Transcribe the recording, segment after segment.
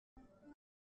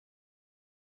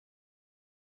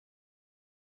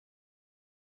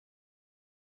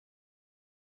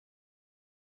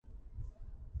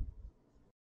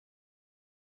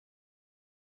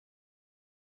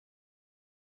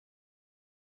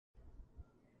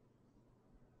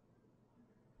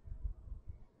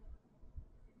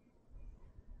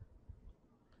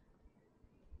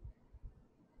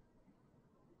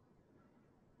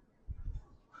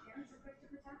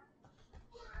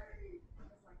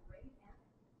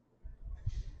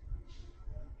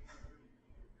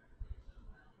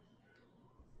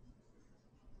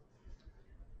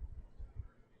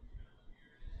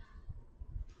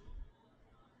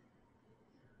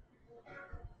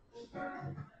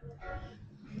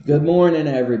Good morning,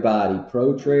 everybody.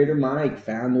 Pro Trader Mike,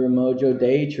 founder of MOJO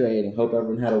Day Trading. Hope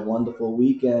everyone had a wonderful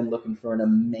weekend. Looking for an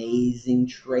amazing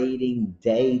trading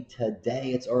day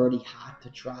today. It's already hot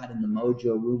to trot in the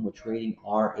MOJO room. We're trading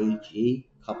RHE,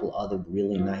 a couple other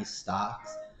really nice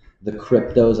stocks. The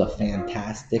cryptos are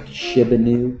fantastic. Shiba,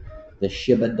 the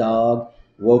Shiba dog,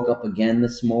 woke up again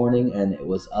this morning and it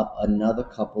was up another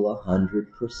couple of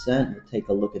 100%. We'll take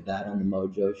a look at that on the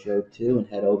MOJO show too and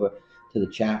head over to the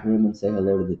chat room and say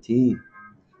hello to the team.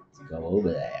 Let's go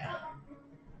over there.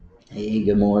 Hey,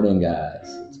 good morning,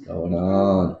 guys. What's going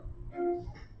on?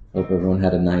 Hope everyone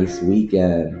had a nice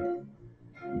weekend.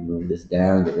 Move this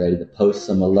down, get ready to post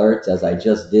some alerts as I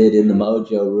just did in the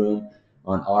MOJO room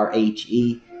on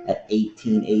RHE at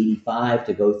 1885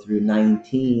 to go through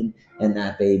 19, and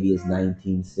that baby is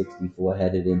 1964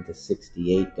 headed into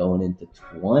 68 going into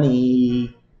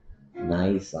 20.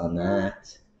 Nice on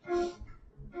that.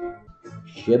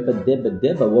 Shiba dibba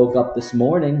dibba woke up this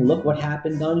morning. Look what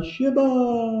happened on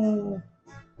Shiba.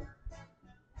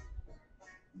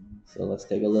 So let's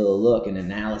take a little look and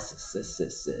analysis.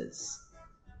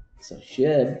 So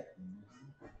Shib,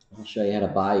 I'll show you how to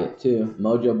buy it too.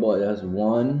 MOJO boy has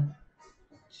 1,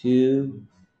 2,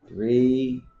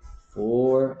 3,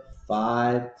 4,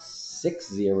 5, 6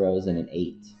 zeros and an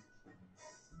 8.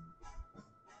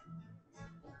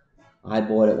 I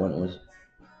bought it when it was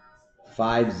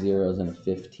 5 zeros and a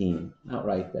 15, not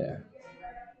right there.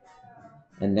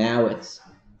 And now it's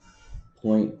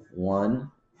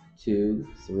 0.1, 2,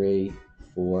 3,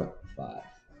 4, 5.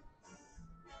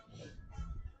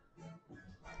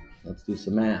 Let's do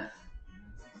some math.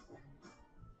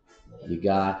 You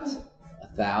got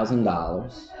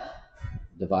 $1,000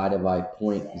 divided by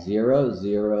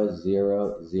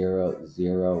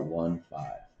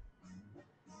 0.000015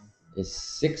 is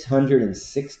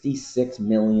 666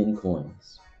 million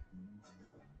coins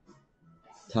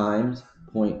times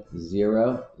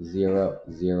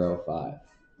 0.0005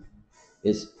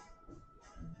 is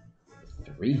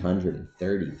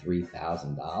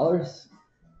 $333,000.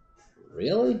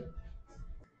 Really?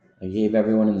 I gave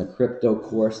everyone in the crypto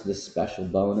course this special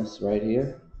bonus right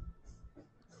here.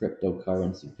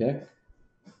 Cryptocurrency pick.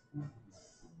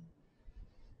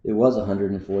 It was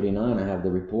 149. I have the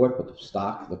report, but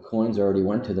the coins already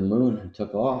went to the moon and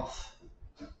took off.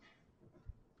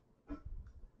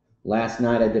 Last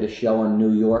night I did a show on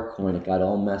New York coin. It got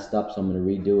all messed up, so I'm going to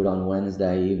redo it on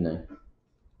Wednesday evening.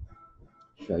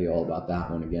 Show you all about that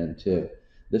one again too.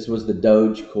 This was the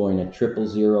Doge coin at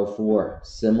 0004,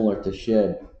 similar to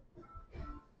Shib.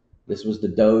 This was the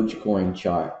Doge coin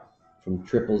chart from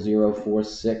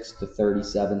 00046 to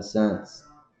 37 cents.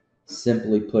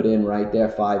 Simply put in right there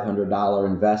 $500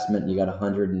 investment. You got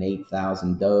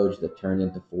 108,000 Doge that turned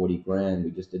into 40 grand.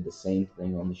 We just did the same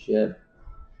thing on the Shib.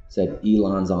 Said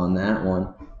Elon's on that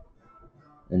one.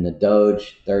 And the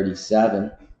Doge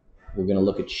 37. We're going to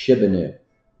look at Shiba Inu.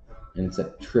 And it's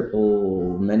a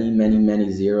triple,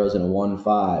 many zeros and a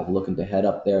 15, looking to head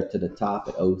up there to the top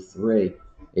at 03.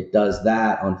 It does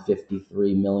that on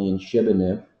 53 million Shiba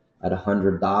Inu at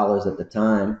 $100 at the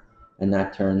time, and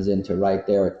that turns into right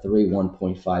there at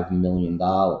 $1.5 million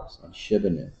on Shiba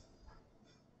Inu.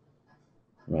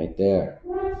 Right there.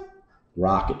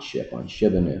 Rocket ship on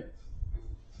Shiba Inu.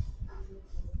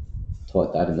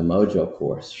 Taught that in the MOJO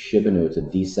course. Shiba Inu, it's a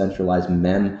decentralized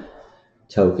mem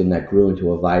token that grew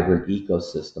into a vibrant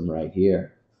ecosystem right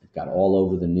here. It got all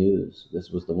over the news. This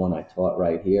was the one I taught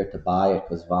right here to buy it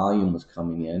because volume was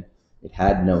coming in. It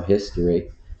had no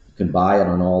history. You can buy it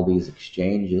on all these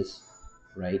exchanges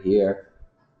right here.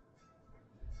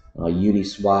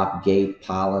 Uniswap, Gate,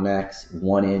 Polynex,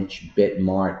 1inch,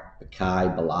 Bitmart,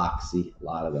 Akai, Biloxi, a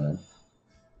lot of them.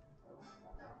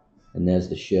 And there's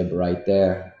the Shib right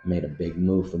there. Made a big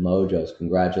move for Mojos.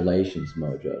 Congratulations,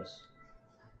 Mojos.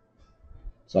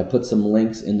 So I put some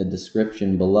links in the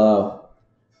description below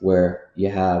where you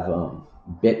have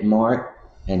Bitmart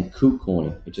and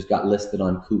KuCoin. It just got listed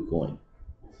on KuCoin.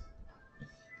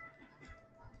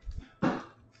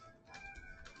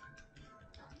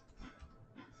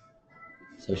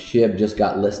 So Shib just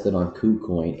got listed on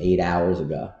KuCoin 8 hours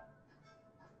ago.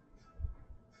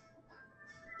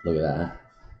 Look at that.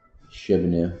 Shiba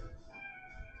Inu.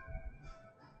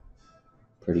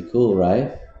 Pretty cool,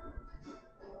 right?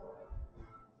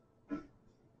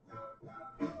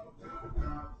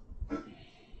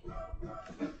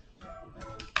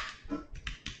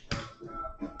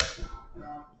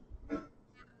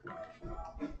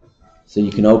 So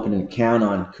you can open an account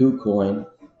on KuCoin.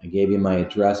 I gave you my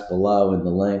address below in the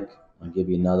link. I'll give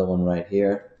you another one right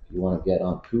here if you want to get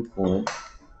on KuCoin.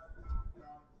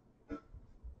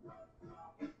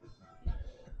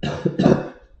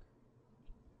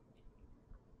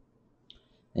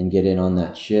 and get in on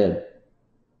that Shib.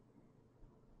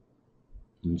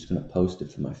 I'm just going to post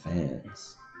it for my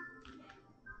fans.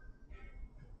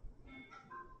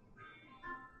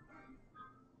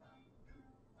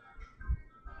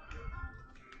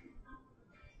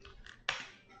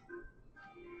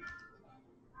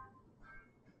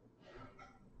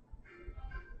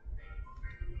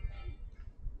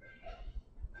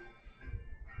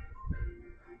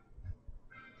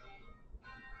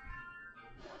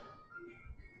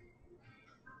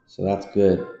 So that's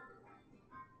good.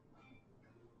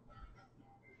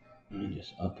 Let me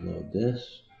just upload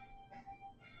this.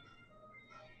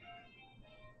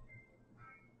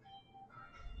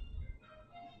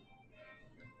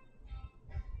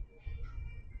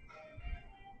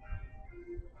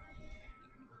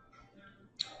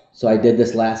 So I did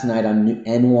this last night on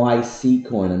NYC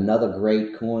coin, another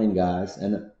great coin, guys.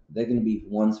 And they're going to be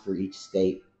ones for each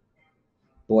state.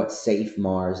 Bought Safe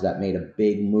Mars, that made a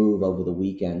big move over the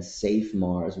weekend. Safe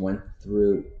Mars went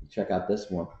through. Check out this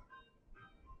one.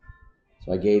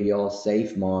 So I gave you all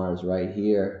Safe Mars right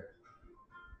here.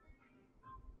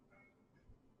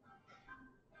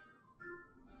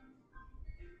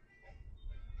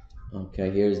 Okay,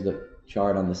 here's the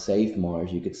chart on the Safe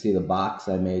Mars. You could see the box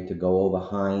I made to go over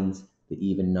Heinz, the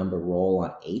even number roll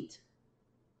on 8.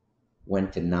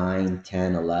 Went to 9,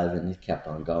 10, 11. It kept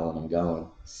on going and going.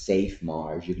 Safe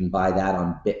Mars. You can buy that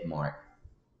on Bitmart.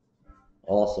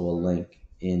 Also a link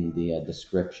in the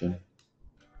description.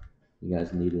 You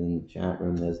guys need it in the chat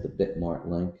room. There's the Bitmart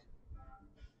link.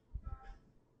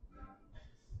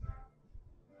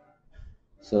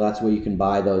 So that's where you can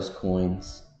buy those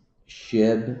coins.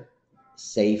 Shib,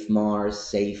 Safe Mars,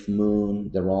 Safe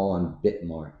Moon. They're all on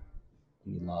Bitmart.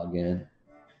 Let me log in.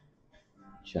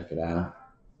 Check it out.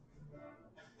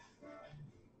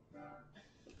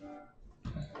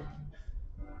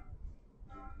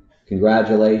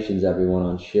 Congratulations, everyone,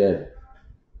 on Shib.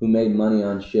 Who made money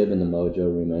on Shib in the Mojo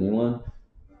room? Anyone?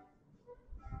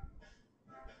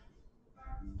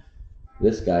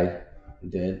 This guy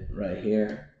did right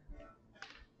here.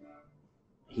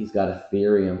 He's got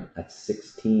Ethereum at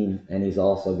 16, and he's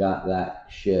also got that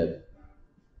Shib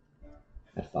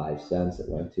at 5 cents. It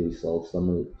went to. He sold some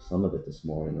of it this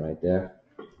morning right there.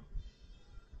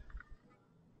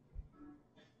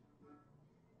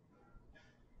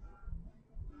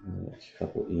 A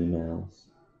couple emails.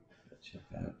 Check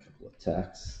out a couple of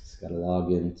texts. Got to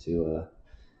log into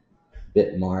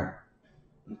Bitmart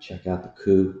and check out the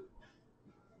coup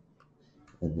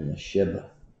and then the Shiba.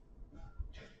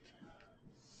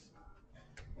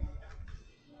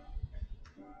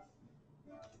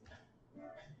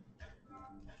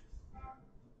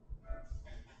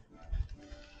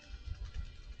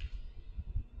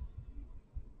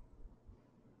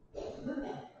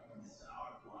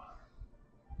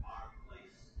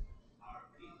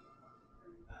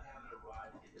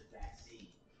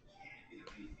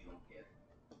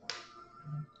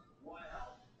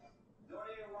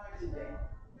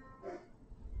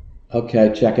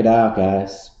 Okay, check it out,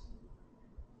 guys.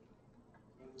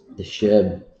 The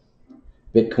Shib.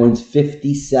 Bitcoin's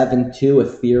 57.2.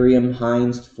 Ethereum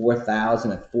Heinz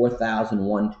 4,000 at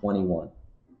 4,121.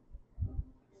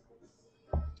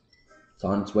 It's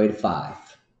on its way to 5.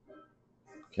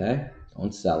 Okay,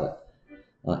 don't sell it.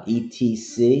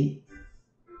 ETC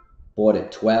bought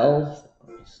at 12. Let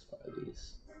me just try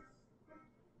these.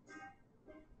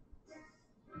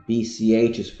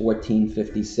 BCH is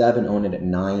 14.57. Own it at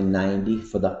 9.90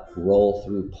 for the roll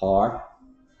through par.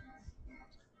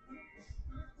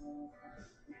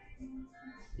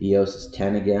 EOS is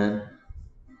 10 again.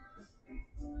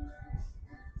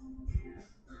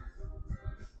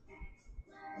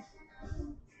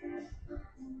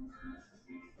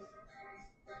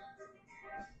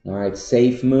 All right,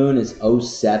 Safe Moon is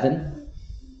 07.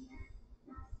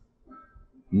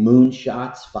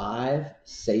 Moonshots 5.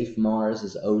 Safe Mars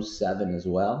is 07 as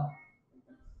well.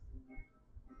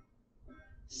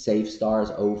 Safe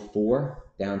Stars 04,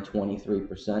 down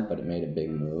 23%, but it made a big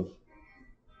move.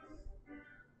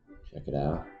 Check it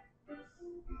out.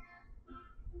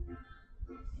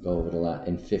 Go over to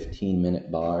in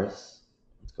 15-minute bars.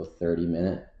 Let's go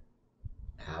 30-minute,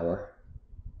 hour.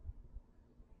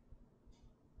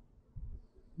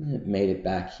 It made it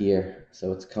back here,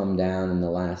 so it's come down in the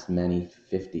last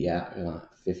 50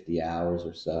 hours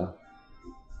or so.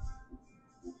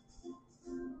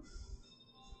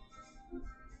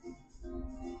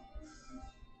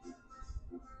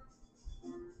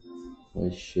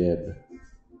 Where's Shib?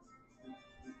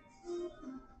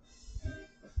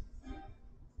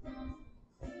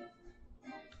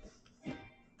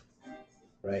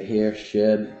 Right here,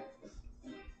 Shib.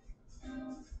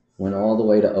 Went all the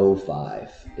way to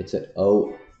 05. It's at 0003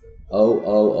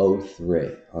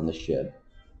 on the Shib.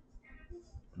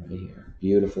 Right here.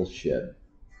 Beautiful Shib.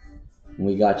 And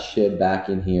we got Shib back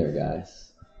in here,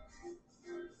 guys.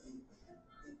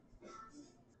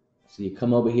 So you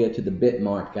come over here to the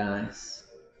Bitmart, guys,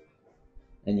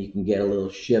 and you can get a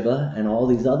little Shiba and all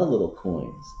these other little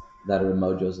coins that are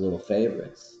Mojo's little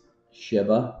favorites.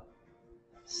 Shiba,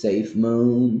 Safe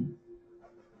Moon,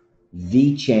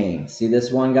 V-Chain. See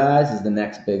this one, guys, is the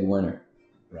next big winner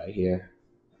right here.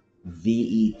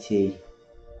 VET. See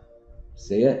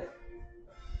it?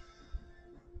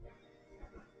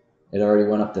 It already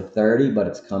went up to 30, but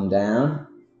it's come down.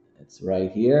 It's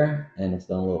right here, and it's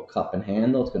done a little cup and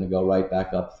handle. It's going to go right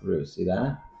back up through. See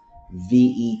that?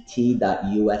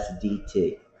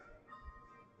 VET.USDT.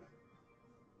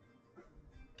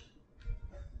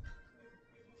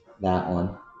 That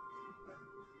one.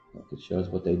 Look, it shows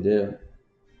what they do.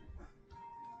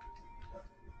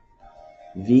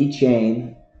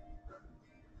 V-Chain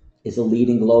is a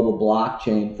leading global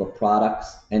blockchain for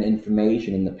products and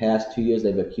information. In the past 2 years,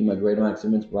 they've accumulated great amounts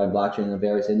of instruments providing blockchain in the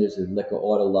various industries: liquor,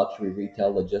 auto, luxury,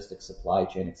 retail, logistics, supply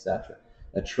chain, etc.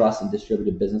 A trust and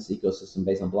distributed business ecosystem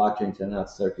based on blockchain to now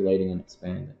it's circulating and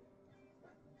expanding.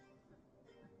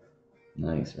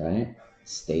 Nice, right?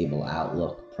 Stable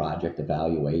outlook, project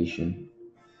evaluation.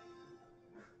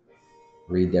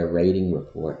 Read their rating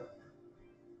report.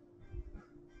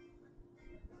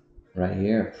 Right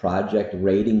here, project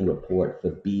rating report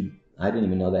for B. I didn't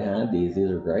even know they had these. These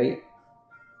are great.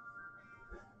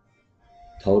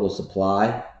 Total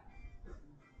supply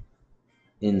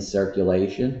in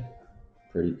circulation.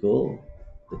 Pretty cool.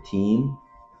 The team.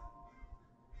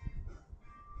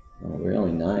 Oh,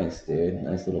 really nice, dude.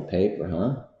 Nice little paper,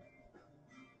 huh?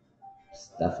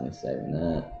 Definitely saving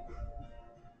that.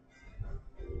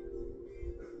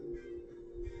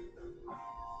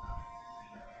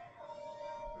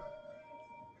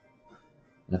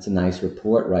 That's a nice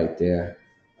report right there.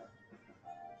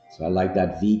 So I like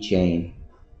that V-Chain.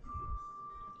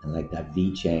 I like that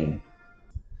V-Chain.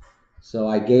 So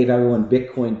I gave everyone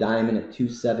Bitcoin Diamond at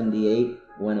 278,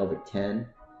 went over 10.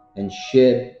 And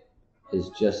Shib is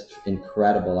just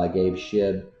incredible. I gave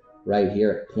Shib right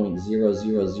here at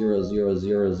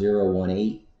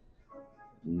 0.00000018.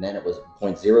 And then it was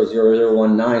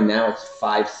 0.00019. Now it's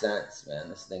 5 cents, man.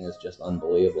 This thing is just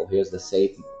unbelievable. Here's the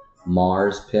safe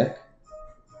Mars pick.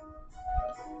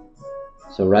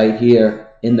 So right here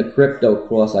in the crypto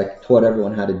course, I taught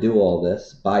everyone how to do all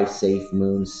this. Buy Safe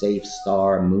Moon, Safe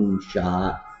Star,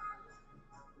 Moonshot.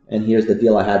 And here's the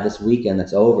deal I had this weekend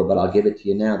that's over, but I'll give it to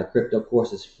you now. The crypto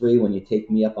course is free when you take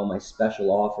me up on my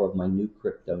special offer of my new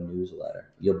crypto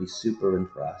newsletter. You'll be super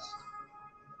impressed.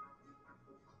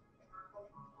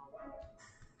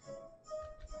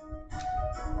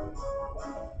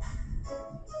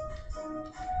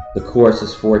 The course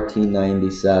is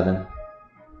 $14.97.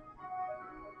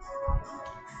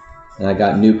 And I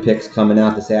got new picks coming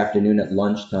out this afternoon at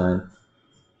lunchtime.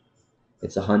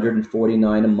 It's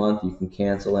 $149 a month. You can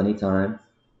cancel anytime.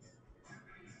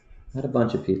 Had a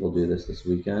bunch of people do this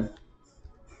weekend.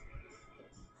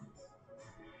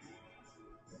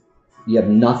 You have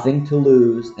nothing to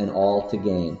lose and all to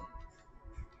gain.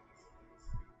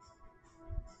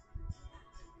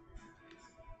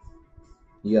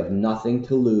 You have nothing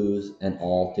to lose and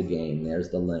all to gain.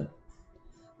 There's the link.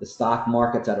 The stock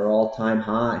market's at an all-time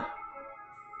high.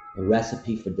 A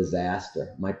recipe for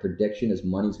disaster. My prediction is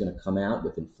money's going to come out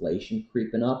with inflation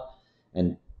creeping up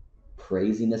and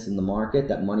craziness in the market.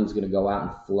 That money's going to go out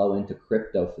and flow into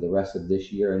crypto for the rest of this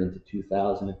year and into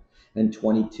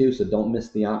 2022. So don't miss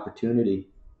the opportunity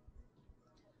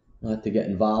to get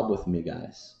involved with me,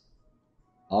 guys.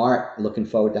 All right, looking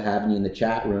forward to having you in the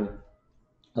chat room.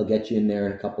 I'll get you in there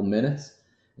in a couple minutes,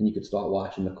 and you can start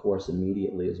watching the course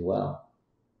immediately as well.